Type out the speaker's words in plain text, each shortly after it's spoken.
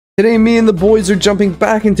Today, me and the boys are jumping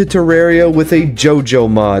back into Terraria with a Jojo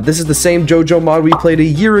mod. This is the same Jojo mod we played a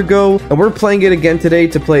year ago, and we're playing it again today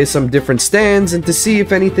to play some different stands and to see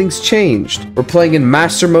if anything's changed. We're playing in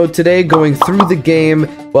Master Mode today, going through the game,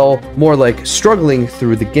 well, more like struggling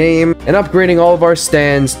through the game, and upgrading all of our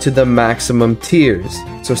stands to the maximum tiers.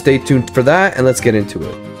 So stay tuned for that, and let's get into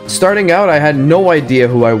it. Starting out, I had no idea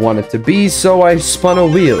who I wanted to be, so I spun a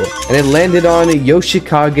wheel, and it landed on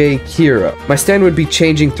Yoshikage Kira. My stand would be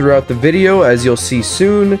changing throughout the video, as you'll see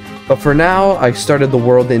soon, but for now, I started the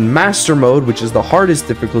world in Master Mode, which is the hardest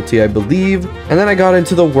difficulty, I believe, and then I got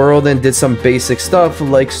into the world and did some basic stuff,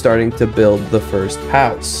 like starting to build the first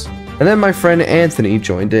house. And then my friend Anthony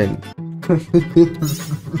joined in.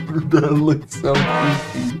 That looks so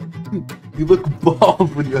creepy. You look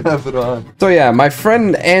bald when you have it on. So yeah, my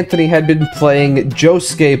friend Anthony had been playing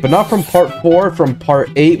Josuke, but not from part 4, from part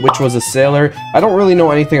 8, which was a sailor. I don't really know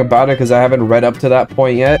anything about it because I haven't read up to that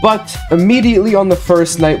point yet. But immediately on the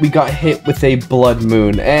first night, we got hit with a blood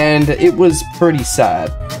moon, and it was pretty sad.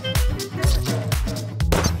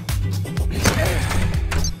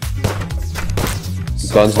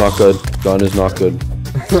 Gun's not good. Gun is not good.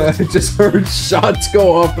 I just heard shots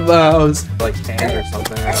go off of the house. Like cans or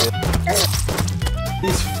something.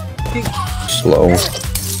 He's slow.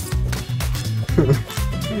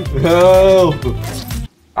 Help!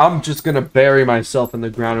 I'm just gonna bury myself in the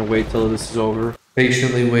ground and wait till this is over.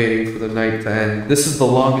 Patiently waiting for the night to end. This is the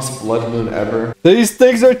longest blood moon ever. These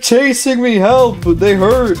things are chasing me! Help! They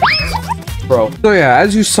hurt! Bro. So yeah,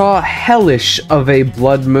 as you saw, hellish of a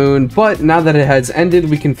blood moon, but now that it has ended,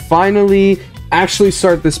 we can finally actually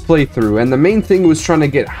start this playthrough. And the main thing was trying to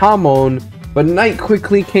get Hamon, but night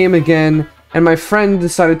quickly came again, and my friend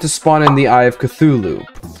decided to spawn in the Eye of Cthulhu.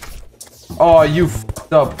 Oh, you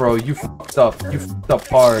fucked up, bro. You fucked up. You fucked up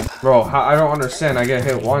hard. Bro, I don't understand. I get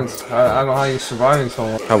hit once. I don't know how you're surviving so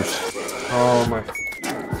long. Ouch. Oh my.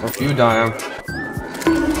 If you die,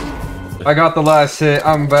 I got the last hit.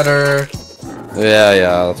 I'm better.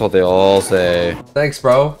 Yeah, that's what they all say. Thanks,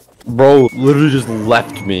 bro. Bro literally just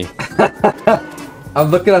left me. I'm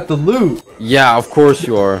looking at the loot. Yeah, of course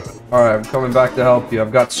you are. Alright, I'm coming back to help you.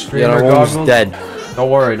 I've got streamer I'm goggles. almost dead. Don't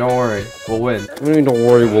worry. We'll win. What do you mean, don't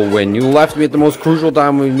worry, we'll win? You left me at the most crucial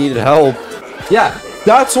time we needed help. Yeah,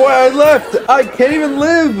 that's why I left. I can't even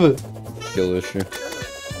live. Skill issue.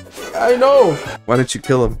 I know. Why didn't you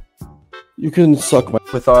kill him? You can suck my...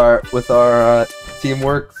 With our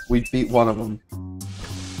teamwork, we beat one of them.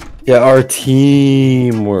 Yeah, our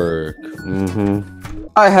teamwork.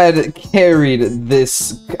 I had carried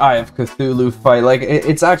this Eye of Cthulhu fight. Like,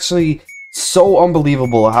 it's actually so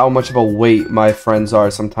unbelievable how much of a weight my friends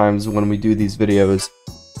are sometimes when we do these videos.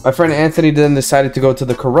 My friend Anthony then decided to go to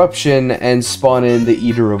the corruption and spawn in the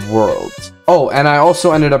Eater of Worlds. Oh, and I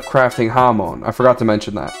also ended up crafting Hamon. I forgot to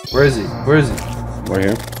mention that. Where is he? Right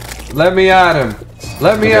here. Let me at him.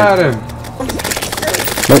 Let me at him.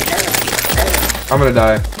 Nope. I'm gonna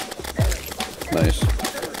die. Nice.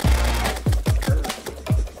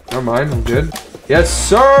 Never mind, I'm good. Yes,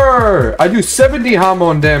 sir! I do 70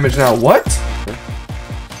 Hamon damage now. What?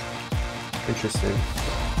 Interesting.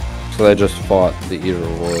 So they just fought the Eater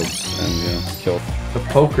of Worlds and killed. The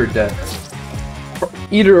poker deck.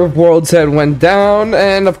 Eater of Worlds head went down,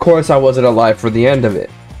 and of course I wasn't alive for the end of it.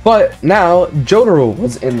 But now, Jotaro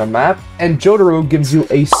was in the map, and Jotaro gives you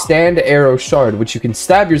a stand arrow shard, which you can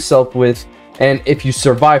stab yourself with, and if you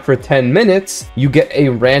survive for 10 minutes, you get a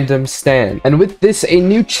random stand. And with this, a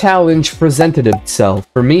new challenge presented itself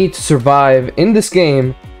for me to survive in this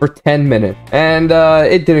game for 10 minutes. And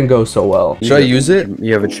it didn't go so well. Should I use it?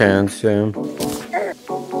 You have a chance, yeah.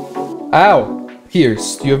 Ow!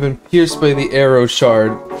 Pierced. You have been pierced by the arrow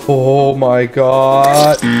shard. Oh my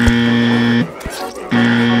god.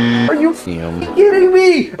 Are you kidding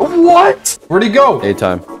me? What? Where'd he go?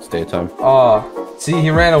 Daytime. It's daytime. See,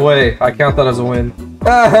 he ran away. I count that as a win.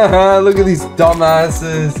 Look at these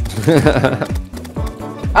dumbasses.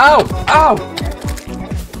 Ow! Ow!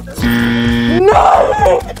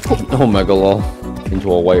 No! Oh mega lol.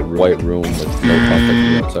 Into a white room with no contact with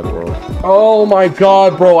the outside world. Oh my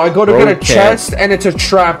god, bro. I go to get a chest and it's a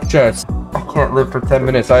trap chest. I can't live for 10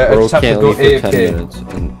 minutes. I just have to go AFK. 10 minutes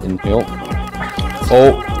in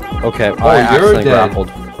Oh, okay. Oh, you're dead.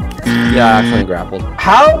 Grappled. Yeah, I accidentally grappled.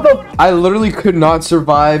 How the... I literally could not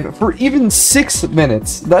survive for even 6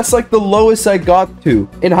 minutes. That's like the lowest I got to.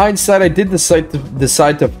 In hindsight, I did decide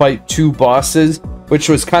to fight 2 bosses, which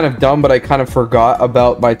was kind of dumb, but I kind of forgot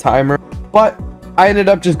about my timer. But I ended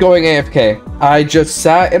up just going AFK. I just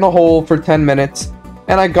sat in a hole for 10 minutes,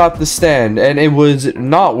 and I got the stand, and it was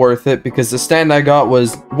not worth it because the stand I got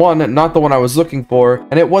was, one, not the one I was looking for,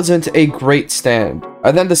 and it wasn't a great stand.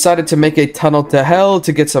 I then decided to make a tunnel to hell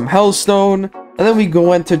to get some hellstone, and then we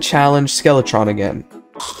went to challenge Skeletron again.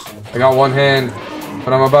 I got one hand,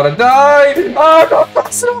 but I'm about to die! Oh, no,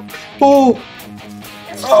 oh!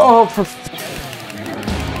 Oh, for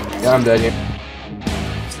yeah, I'm dead here.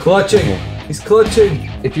 He's clutching! He's clutching!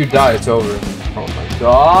 If you die, it's over. Oh my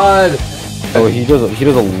god! Oh, he does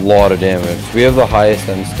a lot of damage. We have the highest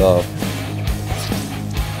end stuff.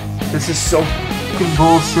 This is so fucking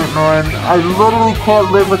bullshit, man. I literally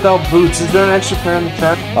can't live without boots. Is there an extra pair in the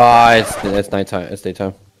chat? It's nighttime. It's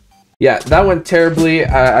daytime. Yeah, that went terribly.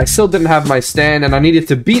 I still didn't have my stand, and I needed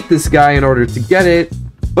to beat this guy in order to get it.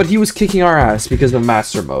 But he was kicking our ass because of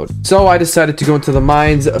master mode. So I decided to go into the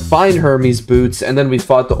mines, find Hermes boots, and then we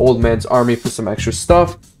fought the old man's army for some extra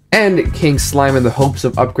stuff. And King Slime in the hopes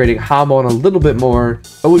of upgrading Hamon a little bit more,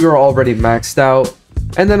 but we were already maxed out.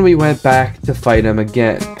 And then we went back to fight him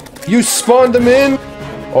again. You spawned him in?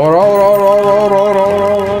 He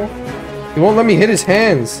won't let me hit his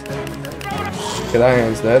hands. Okay, that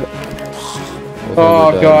hand's dead.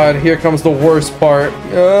 Oh god, here comes the worst part.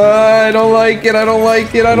 I don't like it, I don't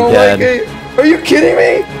like it, I don't like it. Are you kidding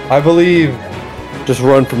me? I believe. Just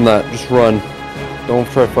run from that, just run. Don't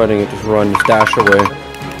try fighting it, just run, just dash away.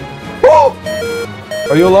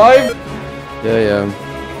 Are you alive? Yeah.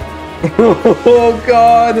 Oh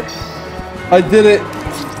god. I did it.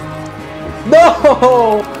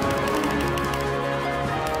 No!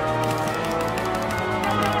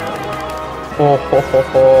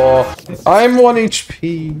 Oh, I'm 1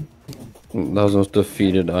 HP. That was the most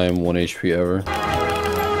defeated I am 1 HP ever.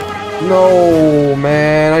 No,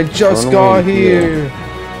 man, I just got here.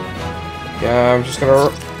 Yeah, I'm just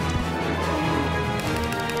gonna...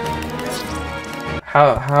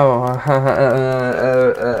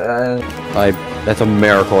 That's a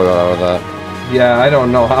miracle I got out of that. Yeah, I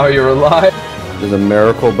don't know how you're alive. It's a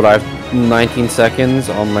miracle, but I have 19 seconds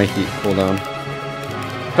on my heat cooldown.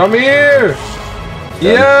 Come here!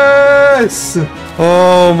 Yes!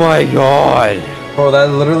 Oh my god! Bro, that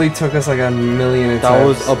literally took us like a million attempts. That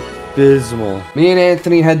was abysmal. Me and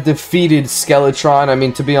Anthony had defeated Skeletron. I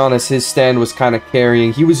mean, to be honest, his stand was kind of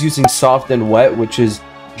carrying. He was using Soft and Wet, which is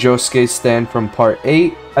Josuke's stand from part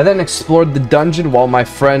 8. I then explored the dungeon while my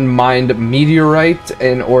friend mined meteorite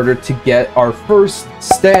in order to get our first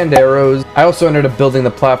stand arrows. I also ended up building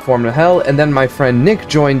the platform to hell, and then my friend Nick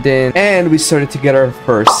joined in, and we started to get our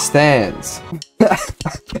first stands.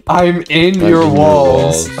 I'm in your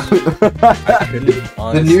walls.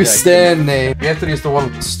 The new stand name. Anthony's the one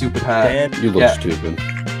with the stupid hat. You look stupid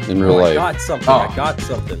in real life. I got something. I got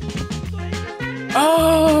something.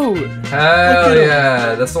 Oh! Hell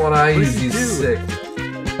yeah! That's the one I use. He's sick.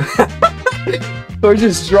 We're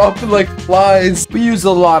just dropping like flies. We used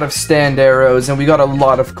a lot of stand arrows and we got a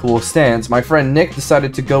lot of cool stands. My friend Nick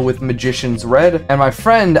decided to go with Magician's Red, and my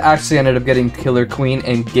friend actually ended up getting Killer Queen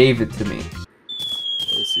and gave it to me.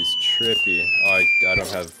 This is trippy. Oh, I don't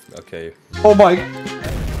have... Okay. Oh my...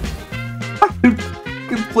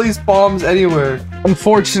 I can place bombs anywhere.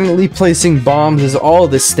 Unfortunately, placing bombs is all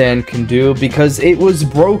this stand can do because it was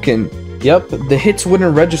broken. Yep, the hits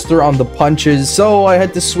wouldn't register on the punches, so I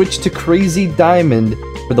had to switch to Crazy Diamond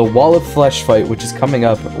for the Wall of Flesh fight, which is coming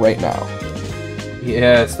up right now.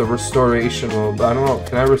 Yeah, it's the restoration mode. I don't know,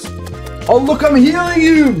 can I Oh, look, I'm healing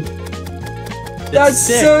you! That's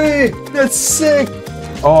sick! That's sick!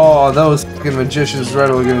 Oh, those fucking Magician's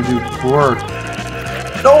Red are gonna do work.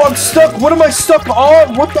 No, I'm stuck! What am I stuck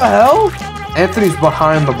on? What the hell? Anthony's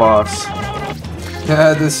behind the boss.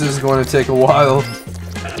 Yeah, this is going to take a while.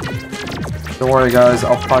 Don't worry, guys.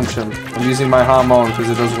 I'll punch him. I'm using my Hamon because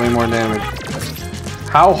it does way more damage.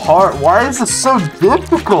 How hard? Why is this so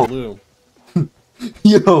difficult?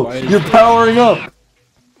 Yo, you're powering up.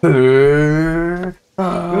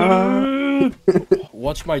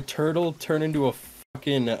 Watch my turtle turn into a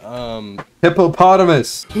fucking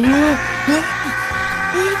hippopotamus. He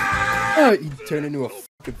turned into a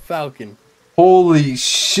fucking falcon. Holy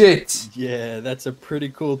shit! Yeah, that's a pretty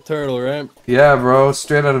cool turtle, right? Yeah, bro,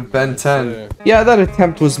 straight out of Ben 10. Yeah, that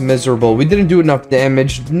attempt was miserable. We didn't do enough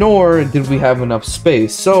damage, nor did we have enough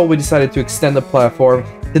space, so we decided to extend the platform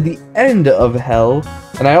to the end of hell.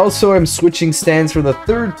 And I also am switching stands for the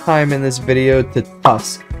 3rd time in this video to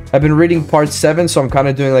Tusk. I've been reading part 7, so I'm kind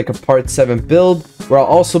of doing like a part 7 build, where I'll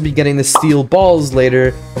also be getting the steel balls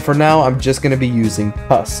later, but for now, I'm just going to be using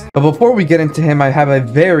Tusk. But before we get into him, I have a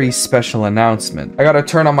very special announcement. I gotta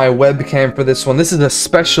turn on my webcam for this one. This is a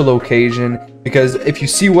special occasion, because if you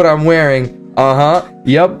see what I'm wearing,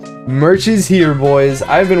 Yep. Merch is here, boys.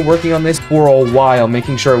 I've been working on this for a while,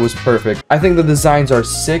 making sure it was perfect. I think the designs are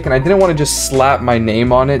sick, and I didn't want to just slap my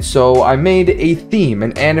name on it, so I made a theme,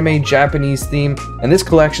 an anime Japanese theme, and this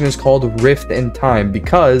collection is called Rift in Time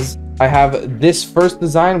because I have this first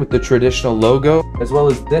design with the traditional logo, as well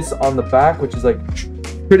as this on the back, which is like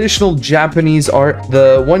traditional Japanese art.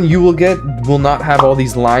 The one you will get will not have all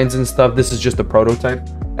these lines and stuff. This is just a prototype.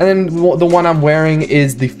 And then the one I'm wearing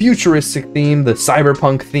is the futuristic theme, the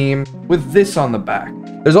cyberpunk theme, with this on the back.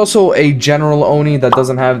 There's also a general Oni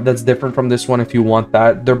that's different from this one if you want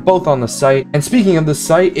that. They're both on the site. And speaking of the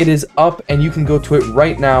site, it is up and you can go to it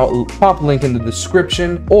right now. Pop link in the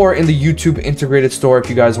description or in the YouTube integrated store if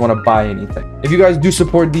you guys want to buy anything. If you guys do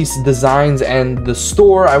support these designs and the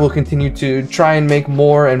store, I will continue to try and make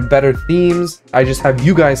more and better themes. I just have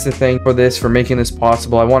you guys to thank for this, for making this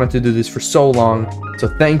possible. I wanted to do this for so long. So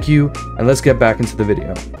thank you, and let's get back into the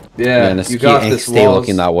video. Yeah, man, you got this, stay Walls.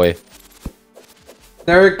 looking that way.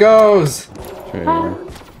 There it goes. Sure.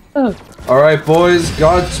 Alright, boys,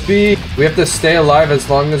 Godspeed. We have to stay alive as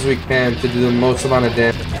long as we can to do the most amount of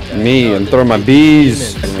damage. Me, I'm throwing my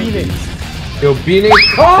bees. Yo, Beanie.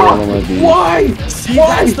 Oh! Why? See,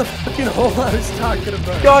 Why? that's the fucking hole I was talking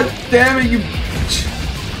about. God damn it, you bitch.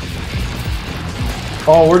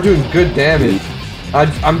 Oh, we're doing good damage.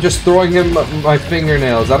 I'm just throwing him my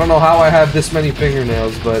fingernails. I don't know how I have this many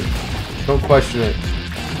fingernails, but don't question it.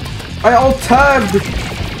 I alt-tabbed!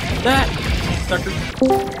 That! Sucker.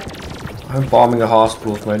 I'm bombing a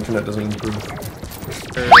hospital if my internet doesn't improve.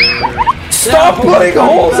 Stop putting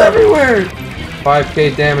holes everywhere!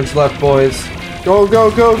 5k damage left, boys. Go, go,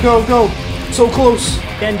 go, go, go! So close!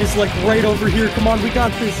 End is like right over here. Come on, we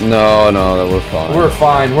got this. No, that we're fine. We're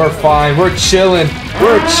fine, we're fine, we're chilling.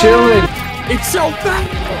 We're chilling! It's so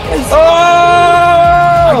fast!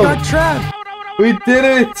 Oh! I got trapped! We did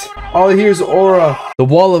it! All I hear is aura. The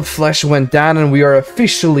wall of flesh went down and we are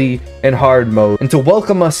officially in hard mode. And to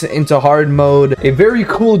welcome us into hard mode, a very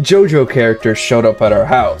cool JoJo character showed up at our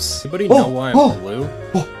house. Anybody know why I'm blue?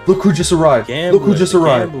 Oh, look who just arrived. Look who just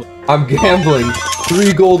arrived. Gambling. I'm gambling.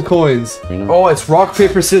 3 gold coins. Oh, it's rock,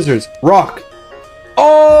 paper, scissors. Rock.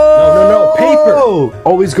 Oh! No, paper.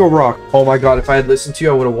 Always go rock. Oh my god, if I had listened to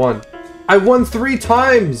you, I would have won. I won 3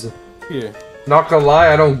 times. Here. Not gonna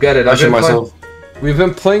lie, I don't get it. We've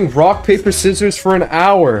been playing rock, paper, scissors for an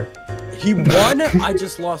hour. He won? I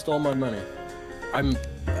just lost all my money. I'm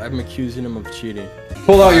accusing him of cheating.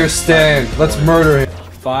 Pull out your stand. Let's murder him.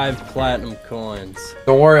 5 platinum coins.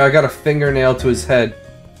 Don't worry, I got a fingernail to his head.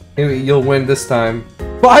 You'll win this time.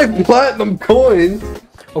 5 platinum coins?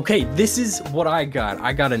 Okay, this is what I got.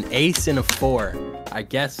 I got an ace and a 4. I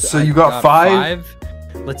guess. So you got 5?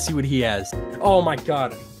 Let's see what he has. Oh my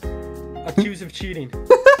god. Accused of cheating.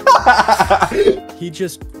 He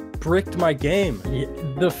just bricked my game.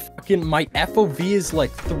 My FOV is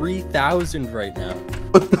like 3,000 right now.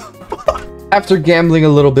 After gambling a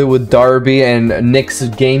little bit with Darby and Nick's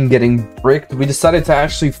game getting bricked, we decided to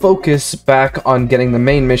actually focus back on getting the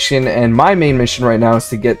main mission, and my main mission right now is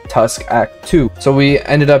to get Tusk Act 2. So we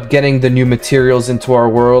ended up getting the new materials into our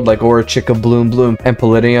world, like Aura Chica Bloom Bloom and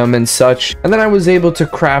Palladium and such, and then I was able to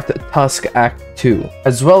craft Tusk Act 2,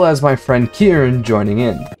 as well as my friend Kieran joining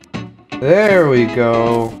in. There we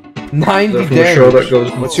go. 90 damage.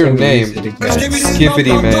 What's your name?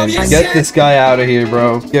 Skibbity, man. Get this guy out of here,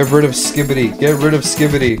 bro. Get rid of Skibbity. Get rid of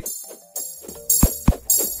Skibbity.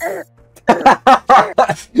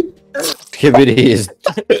 Skibbity is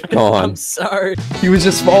gone. I'm sorry. He was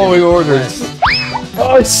just following orders.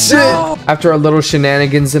 Oh shit! No! After our little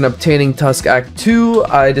shenanigans in obtaining Tusk Act 2,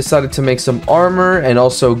 I decided to make some armor and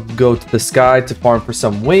also go to the sky to farm for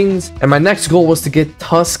some wings. And my next goal was to get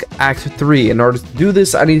Tusk Act 3. In order to do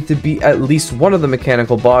this, I needed to beat at least one of the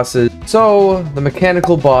mechanical bosses. So, the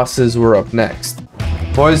mechanical bosses were up next.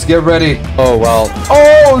 Boys, get ready. Oh, well.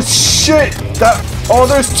 Oh shit! Oh,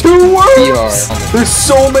 there's 2 worms! There's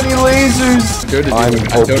so many lasers! I'm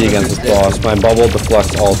OP against this boss. My bubble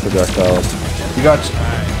deflects all projectiles. You got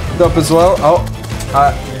up as well? Oh,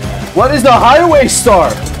 what is the highway star?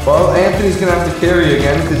 Well, Anthony's gonna have to carry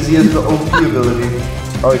again because he has the OP ability.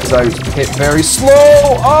 Oh, because I hit very slow.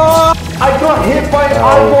 Oh, I got hit by an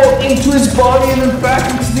eyeball into his body and then back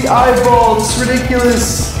into the eyeball. It's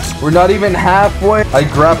ridiculous. We're not even halfway. I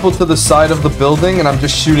grappled to the side of the building and I'm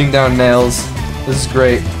just shooting down nails. This is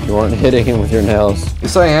great. You weren't hitting him with your nails.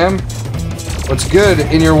 Yes, I am. What's good?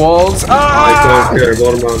 In your walls? I don't care.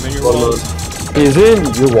 Bottom. He's in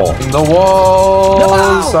your wall. In the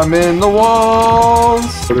walls! No! I'm in the walls!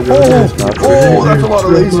 Oh, that's a lot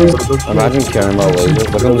of lasers. Imagine caring about lasers.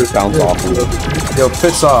 Look at them just bounce off of it. Yo,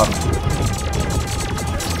 piss off.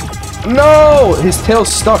 No! His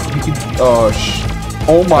tail's stuck. You can... Oh,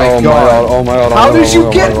 oh my god. Oh my god. How did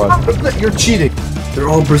you get out of that? You're cheating. They're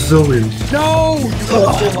all Brazilians. No!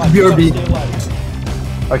 BRB.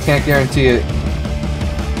 I can't guarantee it.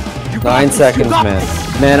 9 seconds,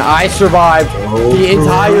 man. Man, I survived the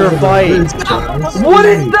entire fight. What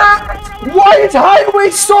is that? Why is Highway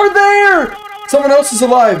Star there? Someone else is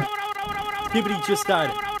alive. Skibbity just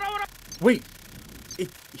died. Wait.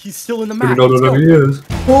 He's still in the map. No, he is.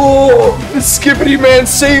 Oh, the Skibbity man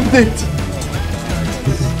saved it.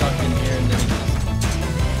 Stuck in here and then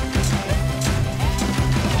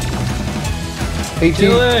he 18,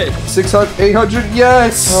 Kill it. 600, 800,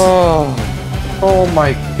 yes. Oh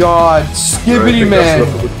my god, Skibbity man.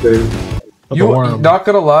 You, not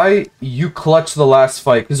gonna lie, you clutched the last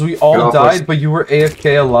fight because we all died, but you were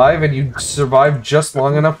AFK alive and you survived just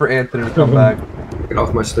long enough for Anthony to come back. Get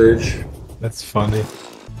off my stage. That's funny.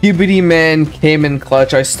 Skibbity man came in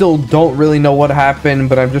clutch. I still don't really know what happened,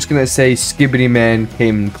 but I'm just gonna say Skibbity man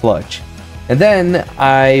came in clutch. And then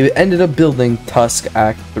I ended up building Tusk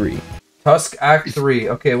Act 3. Tusk Act 3.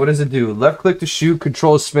 Okay, what does it do? Left click to shoot,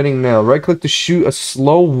 control spinning nail. Right click to shoot a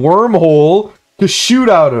slow wormhole to shoot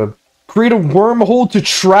out of. Create a wormhole to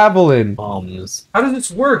travel in. Bombs. How does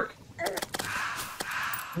this work?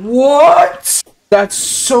 What? That's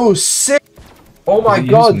so sick. Oh my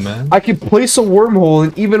god. I could place a wormhole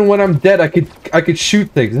and even when I'm dead I could shoot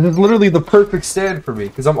things. This is literally the perfect stand for me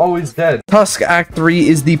because I'm always dead. Tusk Act 3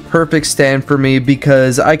 is the perfect stand for me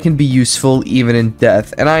because I can be useful even in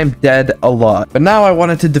death and I am dead a lot. But now I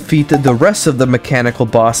wanted to defeat the rest of the mechanical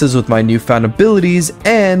bosses with my newfound abilities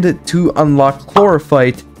and to unlock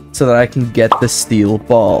Chlorophyte so that I can get the steel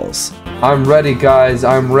balls. I'm ready, guys.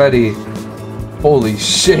 I'm ready. Holy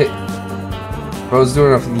shit. Bro's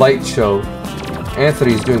doing a light show.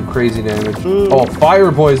 Anthony's doing crazy damage. Oh,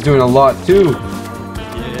 Fireboy's doing a lot too.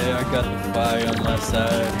 Yeah, I got the fire on my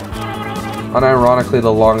side. Unironically,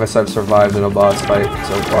 the longest I've survived in a boss fight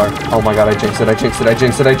so far. Oh my god, I jinxed it, I jinxed it, I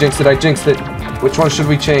jinxed it, I jinxed it, I jinxed it. Which one should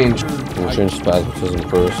we change? We'll change spasm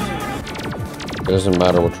first. It doesn't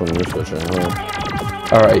matter which one you're switching.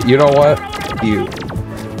 Alright, you know what? You.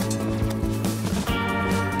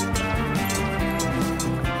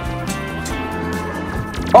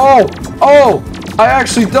 Oh! Oh! I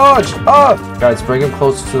actually dodged! Ah! Guys, bring him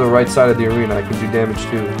closer to the right side of the arena. I can do damage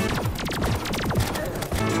too.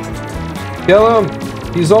 Kill him!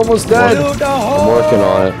 He's almost dead! I'm working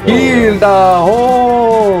on it. Kill the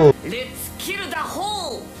hole! Let's kill the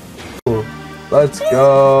hole! Let's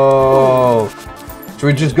go! Should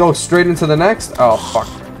we just go straight into the next? Oh, fuck.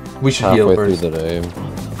 We should heal Halfway first. through the day.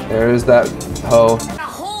 There's that hoe. The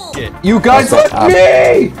hole! You guys That's left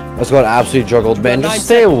me! That's got absolutely juggled, man. Just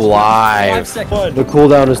stay 5 alive. seconds. The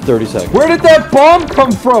cooldown is 30 seconds. Where did that bomb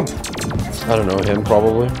come from? I don't know, him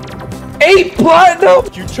probably. 8 platinum!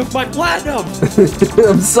 You took my platinum!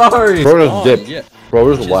 I'm sorry. Bro just Oh, dipped. yeah.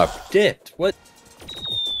 Bro just left. Dipped. What?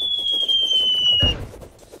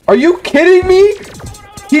 Are you kidding me?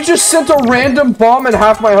 He just sent a random bomb and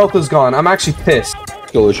half my health is gone. I'm actually pissed.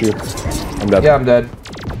 Skill issue. I'm dead. Yeah, I'm dead.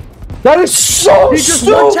 That is so just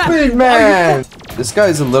stupid, man! This guy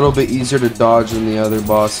is a little bit easier to dodge than the other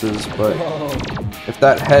bosses, but if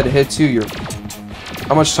that head hits you, you're...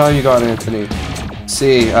 How much time you got, Anthony?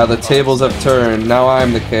 See, the tables have turned. Now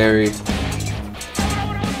I'm the carry.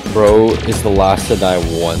 Bro is the last to die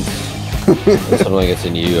once. And suddenly gets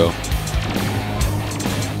an ego.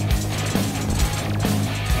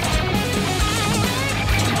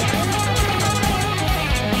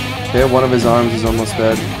 Yeah, one of his arms is almost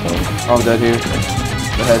dead. Oh, I'm dead here.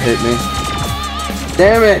 The head hit me.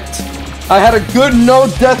 Damn it! I had a good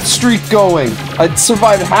no-death streak going. I'd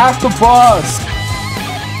survived half the boss.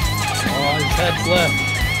 Oh, his head's left.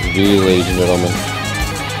 GG, ladies and gentlemen.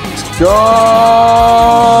 Let's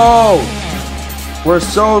go! We're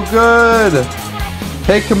so good.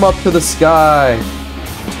 Take him up to the sky.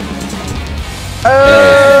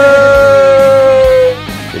 Hey!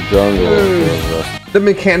 The jungle. The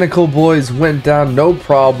mechanical boys went down no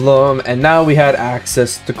problem, and now we had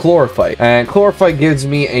access to Chlorophyte. And Chlorophyte gives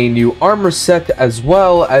me a new armor set as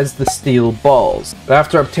well as the steel balls.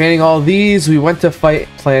 After obtaining all these, we went to fight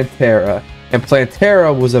Plantera. And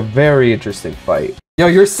Plantera was a very interesting fight. Yo,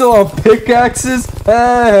 you're still on pickaxes?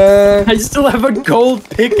 I still have a gold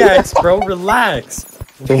pickaxe, bro. Relax.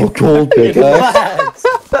 Oh, gold pickaxe. Relax.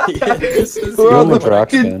 Yeah, this is We're on the the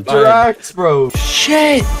tracks, fucking man. tracks, bro.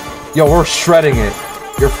 shit. Yo, we're shredding it.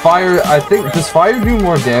 Your fire, I think, does fire do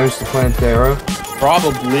more damage to Plantera?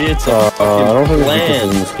 Probably it's a I don't think plan. it's in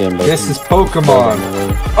this game, but This is Pokemon.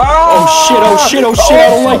 Oh shit! Oh shit! Oh shit! I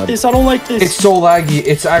don't like this. I don't like this. It's so laggy.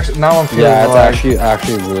 It's actually now I'm feeling yeah, it's lag.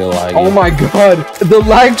 actually real laggy. Oh my god, the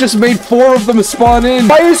lag just made 4 of them spawn in.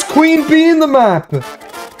 Why is Queen Bee in the map?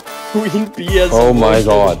 Queen Bee has Oh my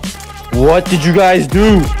god. What did you guys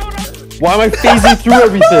do? Why am I phasing through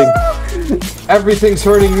everything? Everything's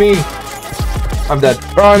hurting me. I'm dead.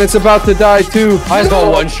 Ron, it's about to die too. I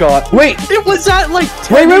got one shot. Wait, It was at like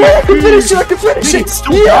 10. wait, I can finish it, I can finish Did it. it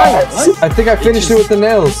still Yes! die? I think I finished it with the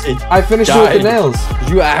nails. I finished it with the died. nails. Did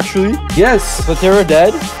you actually? Yes, The Terra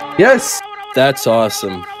dead? yes. That's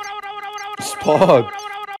awesome. Spog.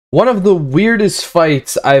 One of the weirdest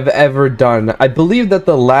fights I've ever done. I believe that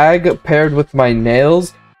the lag paired with my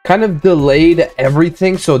nails kind of delayed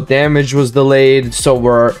everything, so damage was delayed, so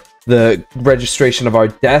were the registration of our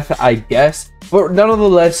death, I guess. But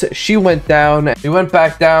nonetheless, she went down, we went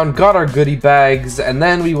back down, got our goodie bags, and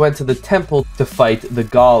then we went to the temple to fight the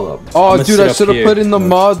golem. Oh, I'ma dude, sit I up should have here. put in the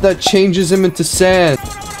mod that changes him into sand.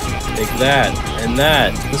 Take that and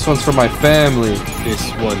that. This one's for my family. This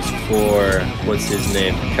one's for what's his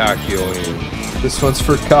name? Kakyoin. This one's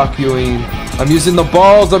for Kakyoin. I'm using the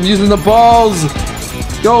balls, I'm using the balls!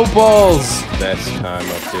 Go balls! Best time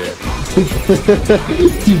up here.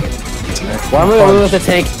 Why am I going to have to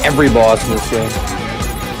tank every boss in this game?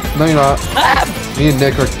 No, you're not. Me and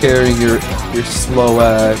Nick are carrying your slow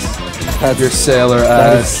ass, your sailor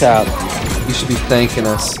That is ass. cap. You should be thanking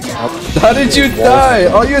us. How did you die?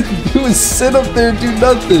 All you had to do is sit up there and do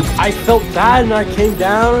nothing. I felt bad and I came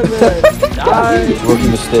down and then died. Rookie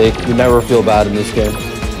mistake. You never feel bad in this game.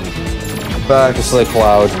 Back. Just like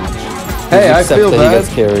Cloud. Hey, I Except feel that bad. he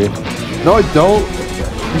gets carried. No, I don't.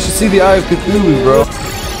 You should see the Eye of Cthulhu, bro.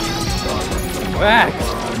 Back.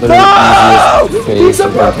 No! He's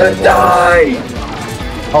about to die!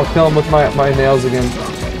 I'll kill him with my nails again.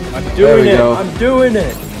 I'm There we doing it. go. I'm doing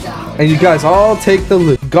it. And you guys all take the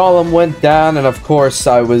loot. Golem went down, and of course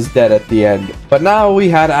I was dead at the end. But now we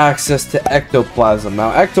had access to ectoplasm.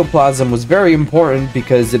 Now ectoplasm was very important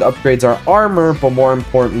because it upgrades our armor, but more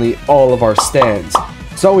importantly, all of our stands.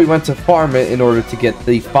 So we went to farm it in order to get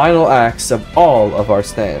the final axe of all of our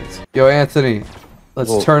stands. Yo, Anthony, let's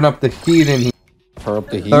Whoa. turn up the heat in here. Turn up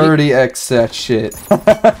the heat. 30x that shit.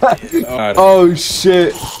 God. Oh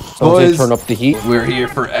shit. Don't say Boys, turn up the heat. we're here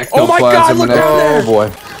for ectoplasm. Oh my God, look and at Oh that.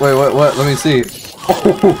 boy. Wait, what? Let me see.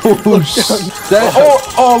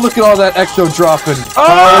 Oh, look at all that ecto dropping.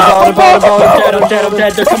 I'm dead. I'm dead. I'm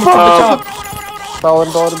dead. They're coming from the top.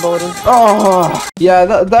 Bowden. Oh, yeah,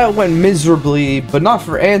 that went miserably, but not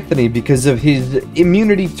for Anthony because of his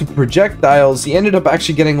immunity to projectiles. He ended up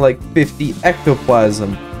actually getting like 50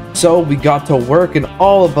 ectoplasm. So we got to work and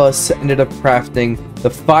all of us ended up crafting the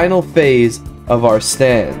final phase of our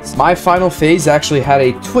stands. My final phase actually had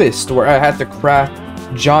a twist where I had to craft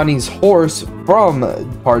Johnny's horse from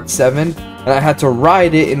part 7 and I had to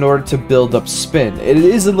ride it in order to build up spin. It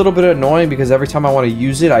is a little bit annoying because every time I want to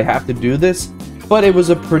use it I have to do this, but it was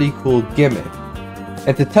a pretty cool gimmick.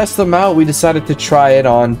 And to test them out we decided to try it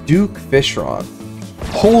on Duke Fishron.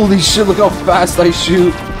 Holy shit, look how fast I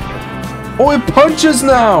shoot. Oh, it punches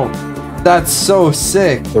now! That's so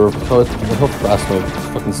sick. They were how fast my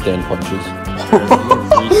fucking stand punches.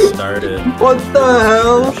 Restarted. What the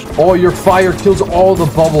hell? Oh, your fire kills all the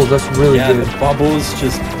bubbles. That's really Yeah, good. the bubbles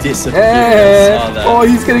just disappeared. Hey! I saw that. Oh,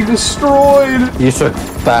 he's getting destroyed. You took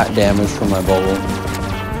fat damage from my bubble.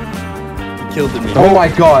 Killed me. Oh my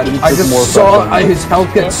god. He I took more just saw damage. his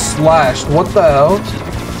health get slashed. What the hell?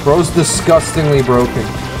 Bro's disgustingly broken.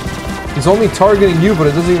 He's only targeting you, but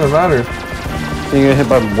it doesn't even matter. So you're gonna hit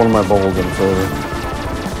by one of my bubbles and it's over.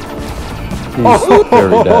 He's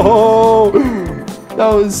very dead. Oh, that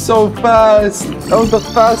was so fast. That was the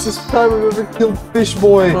fastest time we've ever killed Fish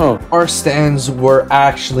Boy. Oh. Our stands were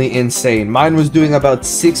actually insane. Mine was doing about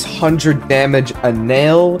 600 damage a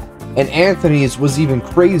nail, and Anthony's was even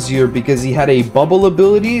crazier because he had a bubble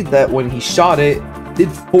ability that when he shot it,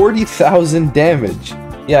 did 40,000 damage.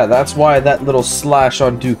 Yeah, that's why that little slash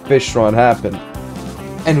on Duke Fishron happened.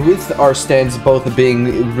 And with our stands both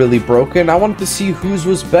being really broken, I wanted to see whose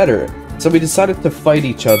was better. So we decided to fight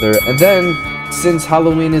each other, and then, since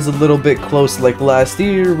Halloween is a little bit close like last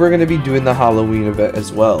year, we're gonna be doing the Halloween event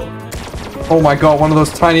as well. Oh my god, one of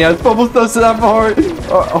those tiny ass bubbles doesn't have a heart!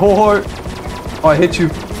 Whole heart! Oh, I hit you.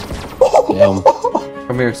 Damn.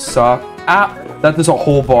 Come here, soft. Ah! That is a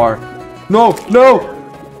whole bar. No! No!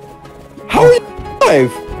 How are you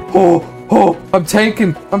alive? Oh! I'm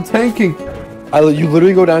tanking! I'm tanking! You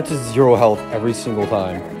literally go down to 0 health every single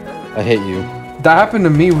time I hit you. That happened to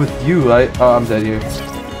me with you. I'm dead here.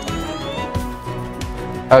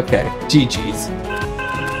 Okay, GG's.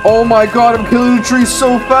 Oh my god, I'm killing the tree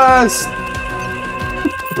so fast!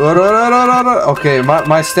 Okay,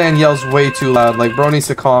 my stand yells way too loud. Like, bro needs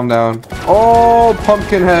to calm down. Oh,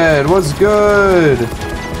 Pumpkinhead, what's good?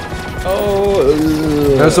 Oh,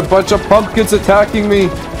 there's a bunch of pumpkins attacking me.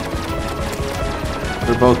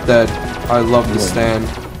 They're both dead. I love the stand.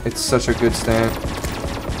 It's such a good stand.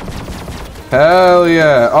 Hell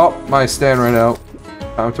yeah. Oh, my stand ran out.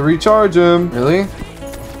 Time to recharge him. Really?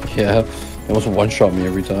 yeah. They almost one-shot me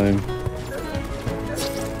every time.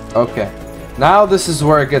 Okay. Now this is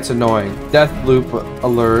where it gets annoying. Death loop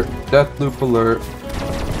alert. Death loop alert.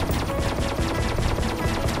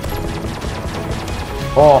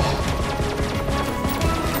 Oh.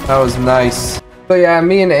 That was nice. So yeah,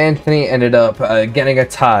 me and Anthony ended up getting a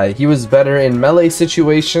tie. He was better in melee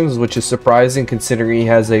situations, which is surprising considering he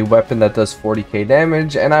has a weapon that does 40k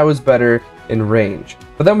damage, and I was better in range.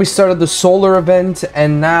 But then we started the solar event,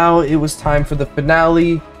 and now it was time for the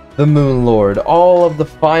finale, the Moon Lord. All of the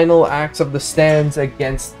final acts of the stands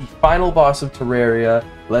against the final boss of Terraria.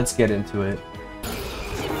 Let's get into it.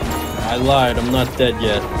 I lied. I'm not dead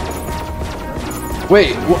yet.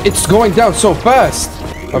 Wait, it's going down so fast.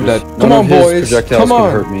 I'm dead. Come on, boys. Projectiles Come on.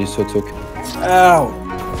 can hurt me, so it's okay. Ow.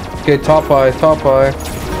 Okay, top eye, top eye.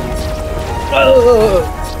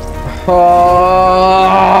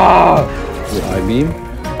 The eye beam.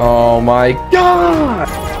 Oh my god!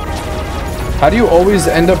 How do you always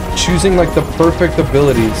end up choosing like the perfect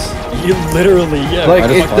abilities? You literally, yeah. Like,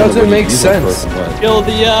 it doesn't make sense. Kill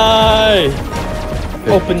the eye.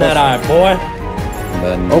 Open that eye, boy. And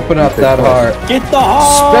then Open up that heart. Get the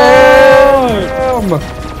heart.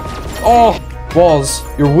 Spam! Oh, walls,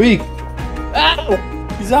 you're weak. Ow.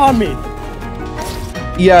 He's on me.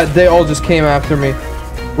 Yeah, they all just came after me.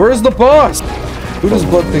 Where's the boss? Who does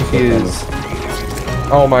Blood think he is?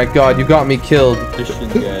 Oh my god, you got me killed. Christian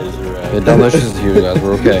guys are Yeah, Delicious is here, guys.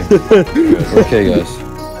 We're okay. We're okay, guys.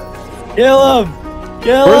 Kill him.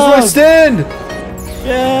 Kill Where's him. my stand?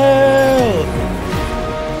 Kill.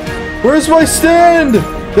 Where's my stand?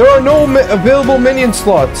 There are no available minion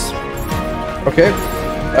slots. Okay,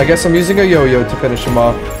 I guess I'm using a yo-yo to finish him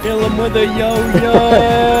off. Kill him with a yo-yo.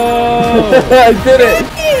 I did it.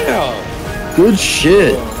 Yeah. Good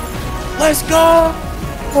shit. Let's go.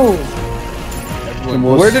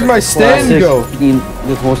 Where did my stand go? The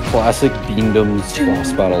most classic Beandom's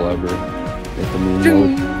boss battle ever. With the Moon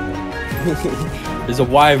Lord. There's a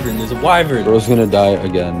wyvern. There's a wyvern. Bro's gonna die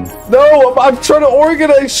again. No, I'm trying to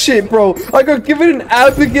organize shit, bro. I got given an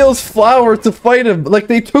Abigail's flower to fight him. Like,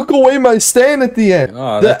 they took away my stand at the end.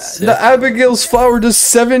 Oh, that's sick. The Abigail's flower does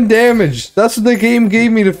 7 damage. That's what the game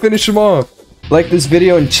gave me to finish him off. Like this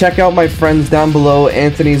video and check out my friends down below.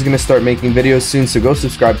 Anthony's gonna start making videos soon, so go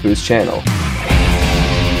subscribe to his channel.